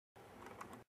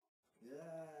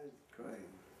Crazy.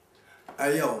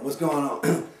 Hey yo, what's going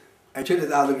on? Hey, check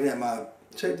this out. Looking at my,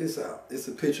 check this out. It's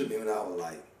a picture of me when I was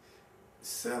like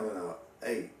 7 or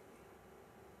 8.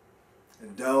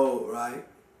 And dope, right?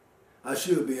 I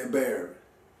should be embarrassed.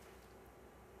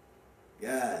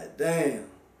 God damn.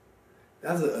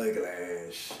 That's an ugly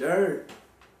ass shirt.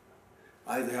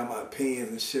 I used to have my pins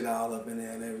and shit all up in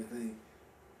there and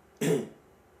everything.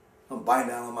 I'm biting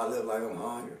down on my lip like I'm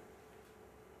hungry.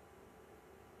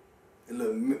 A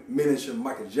little miniature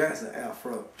Michael Jackson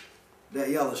afro. That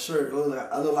yellow shirt,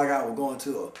 I look like I was going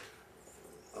to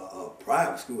a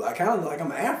private school. I kind of look like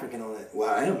I'm African on that. Well,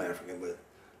 I am African, but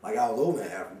like I was over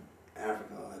in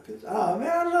Africa on that picture. Oh man,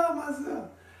 I love myself.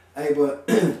 Hey, but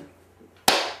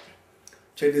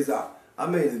check this out. I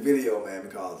made this video, man,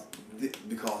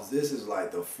 because this is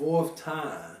like the 4th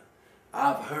time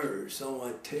I've heard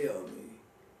someone tell me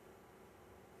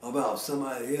about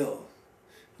somebody else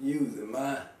using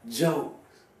my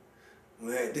jokes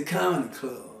at the comedy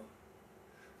club.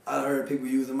 I heard people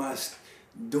using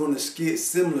doing a skit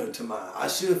similar to mine. I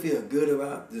should feel good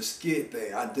about the skit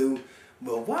thing, I do.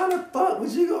 But why the fuck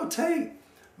would you go take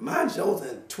my jokes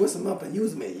and twist them up and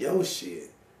use them in your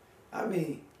shit? I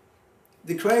mean,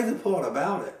 the crazy part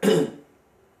about it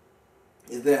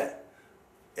is that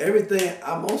everything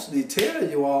I mostly tell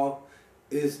you all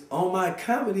is on my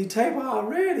comedy tape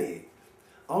already.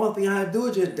 Only thing I do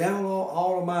is just download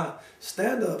all of my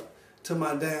stand-up to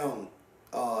my damn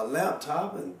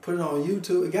laptop and put it on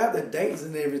YouTube. It got the dates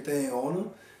and everything on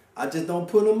them. I just don't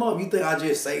put them up. You think I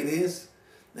just say this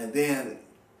and then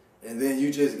you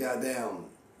just goddamn,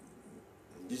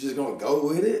 you just gonna go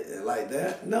with it like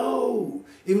that? No.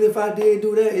 Even if I did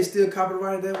do that, it's still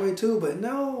copyrighted that way too. But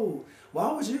no.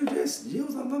 Why would you just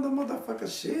use another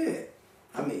motherfucker shit?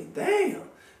 I mean, damn.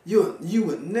 You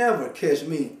would never catch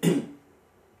me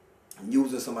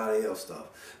using somebody else's stuff.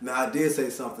 Now, I did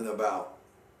say something about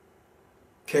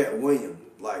Cat Williams,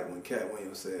 like when Cat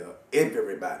Williams said,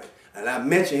 everybody. And I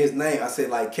mentioned his name. I said,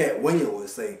 like Cat Williams would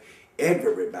say,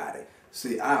 everybody.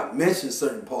 See, I mentioned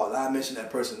certain parts. I mentioned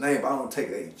that person's name, but I don't take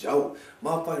a joke.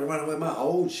 Motherfucker running with my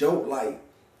old joke like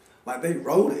they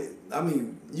wrote it. I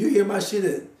mean, you hear my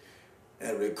shit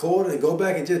and record it and go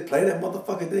back and just play that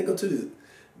motherfucker, then go to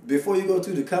before you go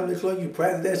to the comedy club, you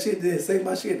practice that shit, then say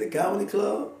my shit at the comedy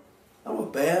club. I'm a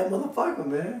bad motherfucker,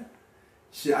 man.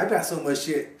 Shit, I got so much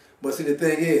shit. But see, the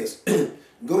thing is,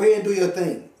 go ahead and do your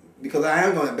thing. Because I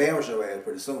am going to embarrass your ass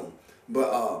pretty soon.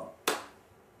 But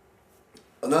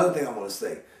another thing I want to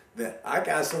say, that I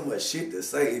got so much shit to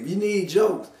say. If you need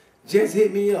jokes, just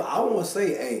hit me up. I won't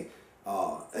say,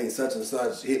 hey, such and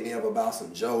such, hit me up about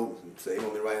some jokes. Say, you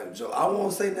want me to write a joke. I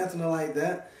won't say nothing like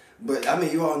that. But, I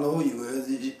mean, you all know who you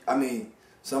is. I mean,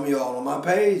 some of y'all on my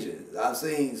pages. I've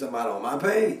seen somebody on my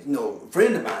page, you know, a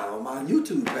friend of mine on my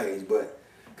YouTube page. But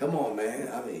come on,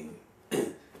 man. I mean,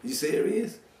 you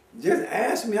serious? Just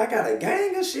ask me. I got a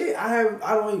gang of shit. I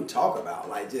don't even talk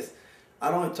about. I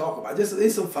don't even talk about. Just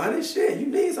it's some funny shit. You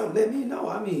need something, let me know.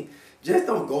 I mean, just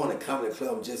don't go in the comedy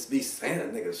club and just be saying a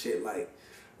nigga shit like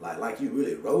you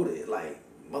really wrote it. Like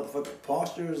motherfucking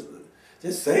postures.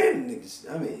 Just saying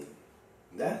niggas. I mean,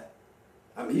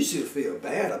 you should feel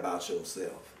bad about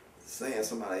yourself saying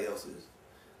somebody else's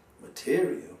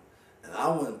material. And I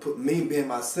wouldn't put me being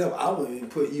myself, I wouldn't even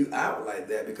put you out like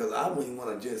that because I wouldn't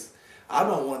want to I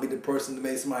don't want to be the person to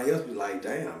make somebody else be like,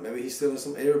 damn, maybe he's stealing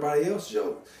some everybody else's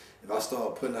joke. If I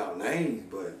start putting out names,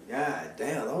 but god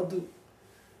damn, don't do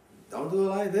it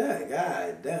like that.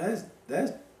 God damn,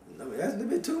 that's a little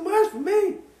bit too much for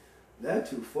me. That's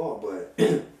too far, but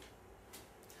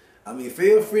I mean,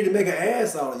 feel free to make an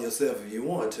ass out of yourself if you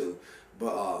want to,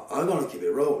 but I'm gonna keep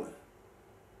it rolling.